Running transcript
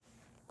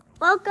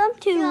Welcome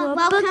to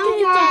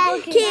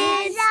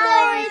Kids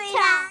Story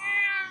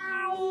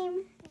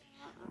Time.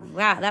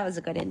 Wow, that was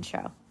a good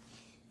intro.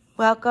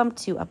 Welcome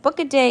to A Book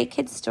a Day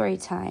Kids Story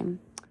Time.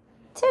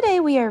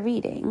 Today we are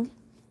reading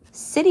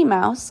City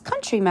Mouse,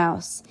 Country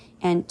Mouse,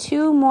 and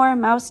 2 more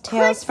mouse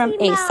tales from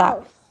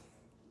Aesop.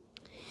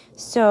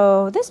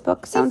 So this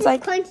book sounds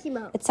like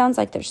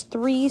there's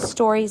 3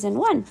 stories in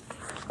one.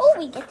 Oh,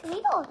 we get to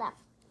read all of them.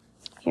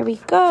 Here we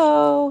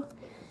go.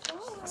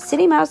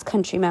 City Mouse,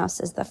 Country Mouse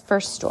is the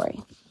first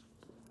story.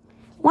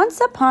 Once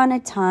upon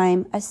a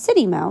time, a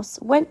city mouse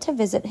went to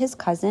visit his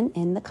cousin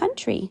in the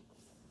country.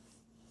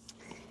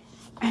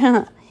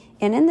 And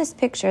in this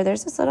picture,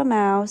 there's this little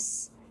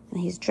mouse, and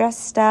he's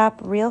dressed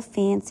up real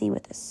fancy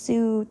with a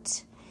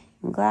suit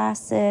and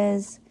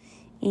glasses.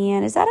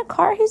 And is that a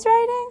car he's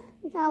riding?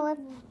 No,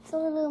 it's a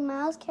little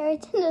mouse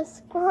carried in a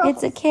squirrel.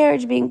 It's a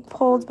carriage being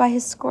pulled by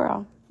his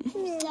squirrel.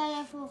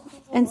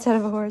 Instead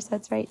of a horse,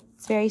 that's right.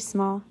 It's very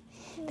small.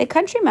 The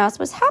country mouse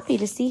was happy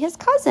to see his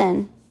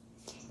cousin.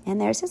 And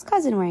there's his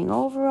cousin wearing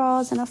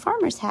overalls and a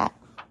farmer's hat.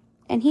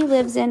 And he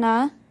lives in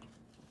a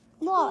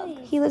log.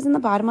 He lives in the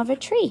bottom of a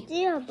tree.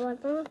 Yeah,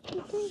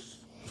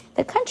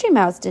 The country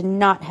mouse did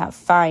not have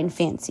fine,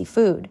 fancy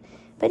food,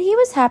 but he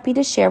was happy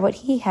to share what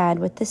he had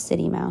with the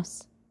city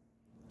mouse.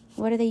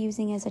 What are they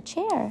using as a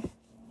chair?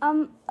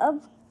 A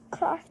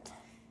cracked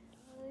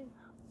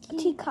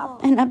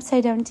teacup. An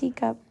upside-down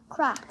teacup.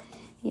 Cracked.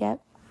 Yep.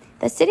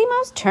 The city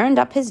mouse turned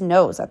up his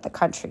nose at the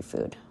country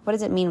food. What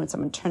does it mean when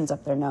someone turns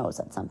up their nose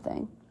at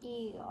something?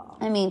 Yeah.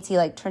 It means he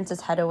turns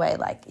his head away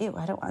like, ew,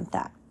 I don't want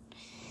that.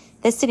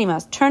 The city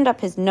mouse turned up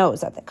his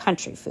nose at the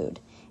country food,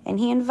 and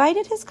he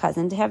invited his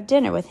cousin to have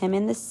dinner with him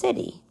in the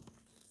city.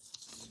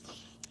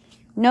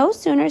 No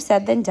sooner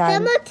said than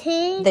done.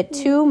 The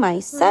 2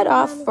 mice set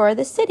off for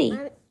the city.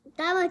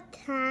 They were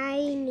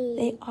tiny.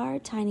 They are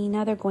tiny.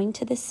 Now they're going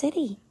to the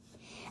city.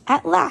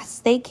 At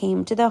last, they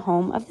came to the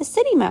home of the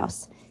city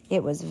mouse.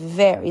 It was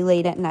very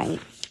late at night.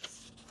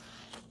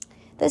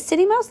 The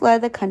city mouse led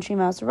the country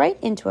mouse right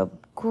into a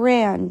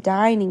grand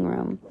dining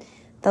room.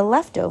 The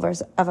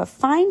leftovers of a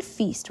fine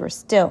feast were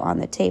still on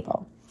the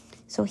table.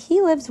 So he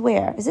lives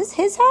where? Is this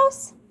his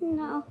house?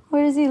 No.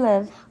 Where does he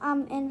live?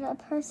 In a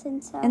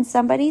person's house. In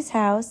somebody's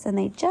house, and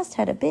they just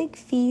had a big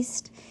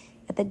feast.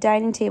 At the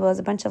dining table is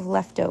a bunch of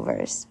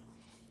leftovers.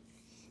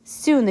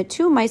 Soon the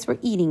 2 mice were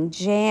eating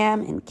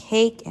jam and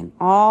cake and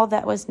all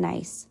that was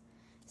nice.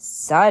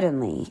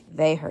 Suddenly,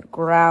 they heard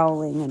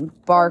growling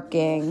and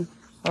barking.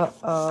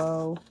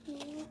 Uh-oh.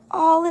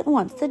 All at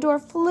once, the door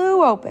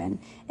flew open,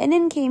 and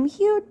in came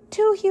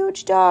 2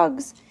 huge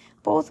dogs.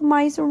 Both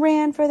mice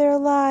ran for their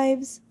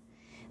lives.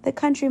 The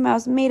country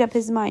mouse made up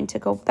his mind to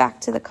go back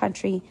to the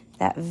country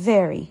that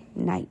very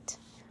night.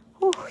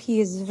 Oh, he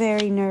is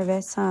very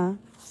nervous, huh?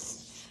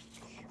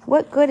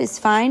 What good is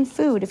fine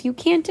food if you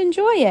can't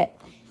enjoy it?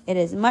 It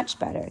is much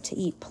better to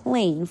eat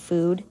plain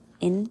food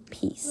in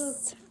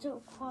peace.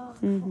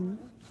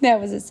 That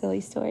was a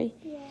silly story.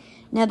 Yeah.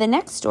 Now the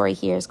next story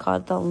here is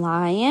called The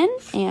Lion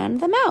and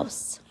the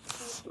Mouse.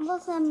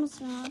 What's that mouse?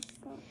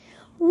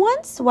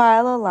 Once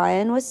while a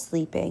lion was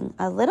sleeping,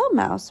 a little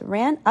mouse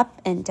ran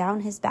up and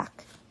down his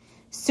back.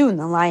 Soon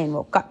the lion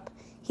woke up.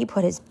 He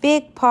put his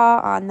big paw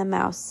on the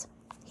mouse.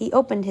 He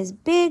opened his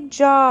big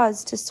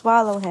jaws to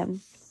swallow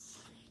him.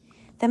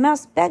 The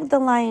mouse begged the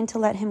lion to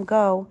let him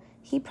go.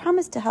 He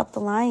promised to help the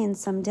lion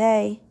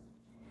someday.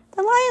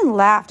 The lion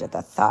laughed at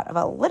the thought of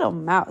a little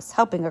mouse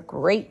helping a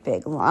great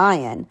big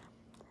lion.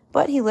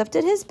 But he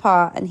lifted his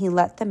paw and he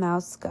let the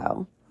mouse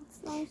go.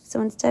 That's nice.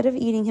 So instead of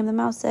eating him, the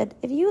mouse said,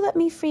 "If you let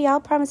me free,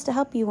 I'll promise to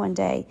help you one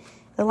day."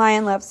 The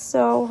lion laughed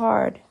so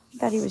hard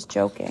that he was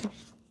joking.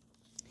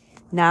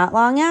 Not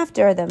long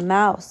after, the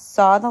mouse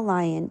saw the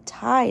lion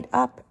tied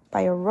up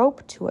by a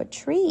rope to a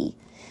tree.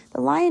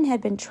 The lion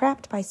had been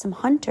trapped by some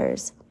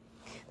hunters.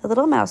 The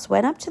little mouse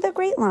went up to the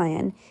great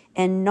lion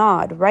and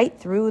gnawed right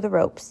through the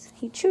ropes.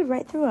 He chewed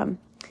right through them.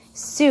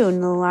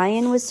 Soon the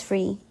lion was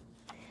free.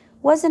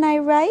 "Wasn't I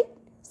right?"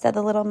 said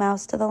the little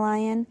mouse to the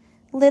lion.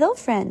 "Little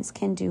friends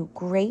can do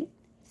great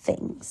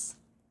things."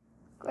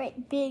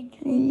 Great big.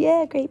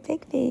 Yeah, great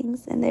big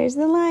things. And there's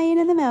the lion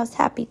and the mouse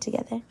happy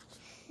together.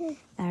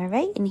 All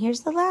right, and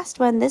here's the last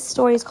one. This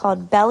story is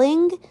called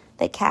Belling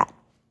the Cat.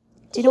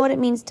 Do you know what it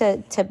means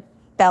to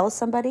bell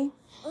somebody?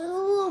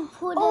 You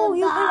put a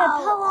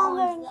bell on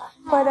them.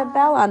 Put a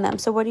bell on them.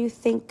 So what do you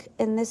think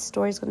in this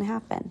story is going to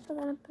happen? We're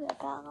going to put a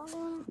bell on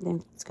them.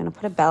 Then it's going to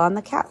put a bell on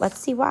the cat. Let's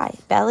see why.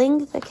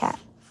 Belling the cat.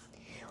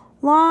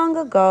 Long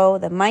ago,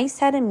 the mice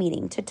had a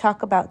meeting to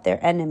talk about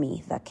their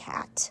enemy, the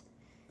cat.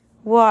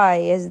 Why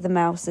is the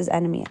mouse's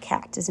enemy a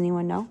cat? Does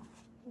anyone know?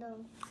 No.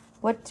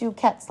 What do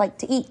cats like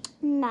to eat?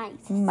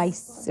 Mice.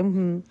 Mice.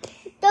 Mm-hmm.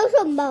 Those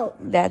are mouse.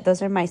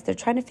 Those are mice. They're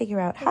trying to figure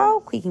out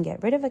how we can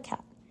get rid of a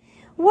cat.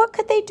 What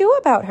could they do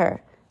about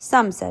her?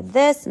 Some said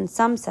this and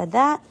some said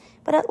that,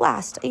 but at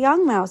last a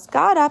young mouse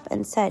got up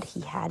and said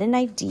he had an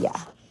idea.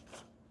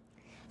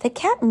 "The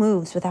cat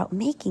moves without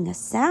making a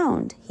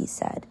sound," he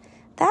said.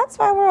 "That's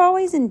why we're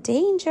always in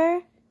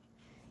danger."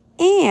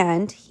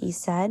 And, he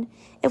said,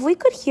 if we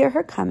could hear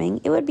her coming,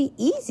 it would be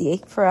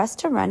easy for us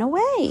to run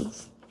away.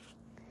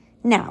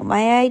 Now,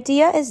 my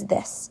idea is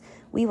this.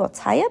 We will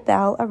tie a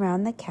bell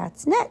around the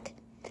cat's neck.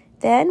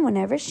 Then,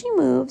 whenever she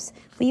moves,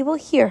 we will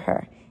hear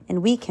her,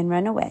 and we can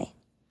run away.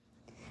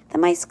 The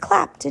mice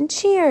clapped and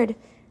cheered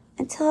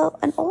until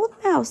an old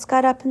mouse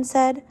got up and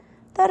said,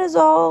 that is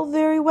all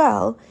very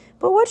well,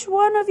 but which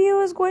one of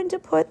you is going to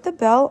put the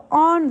bell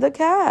on the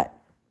cat?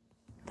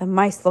 The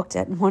mice looked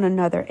at one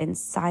another in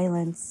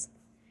silence,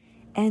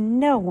 and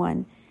no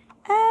one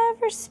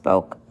ever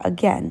spoke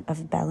again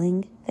of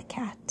belling the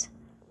cat.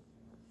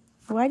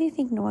 Why do you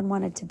think no one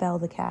wanted to bell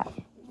the cat?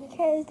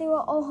 Because they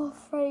were all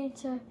afraid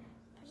to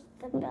push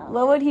the bell.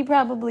 What would he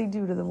probably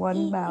do to the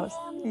one mouse?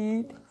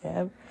 Eat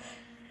him.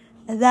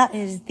 And that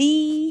is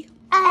the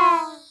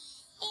end.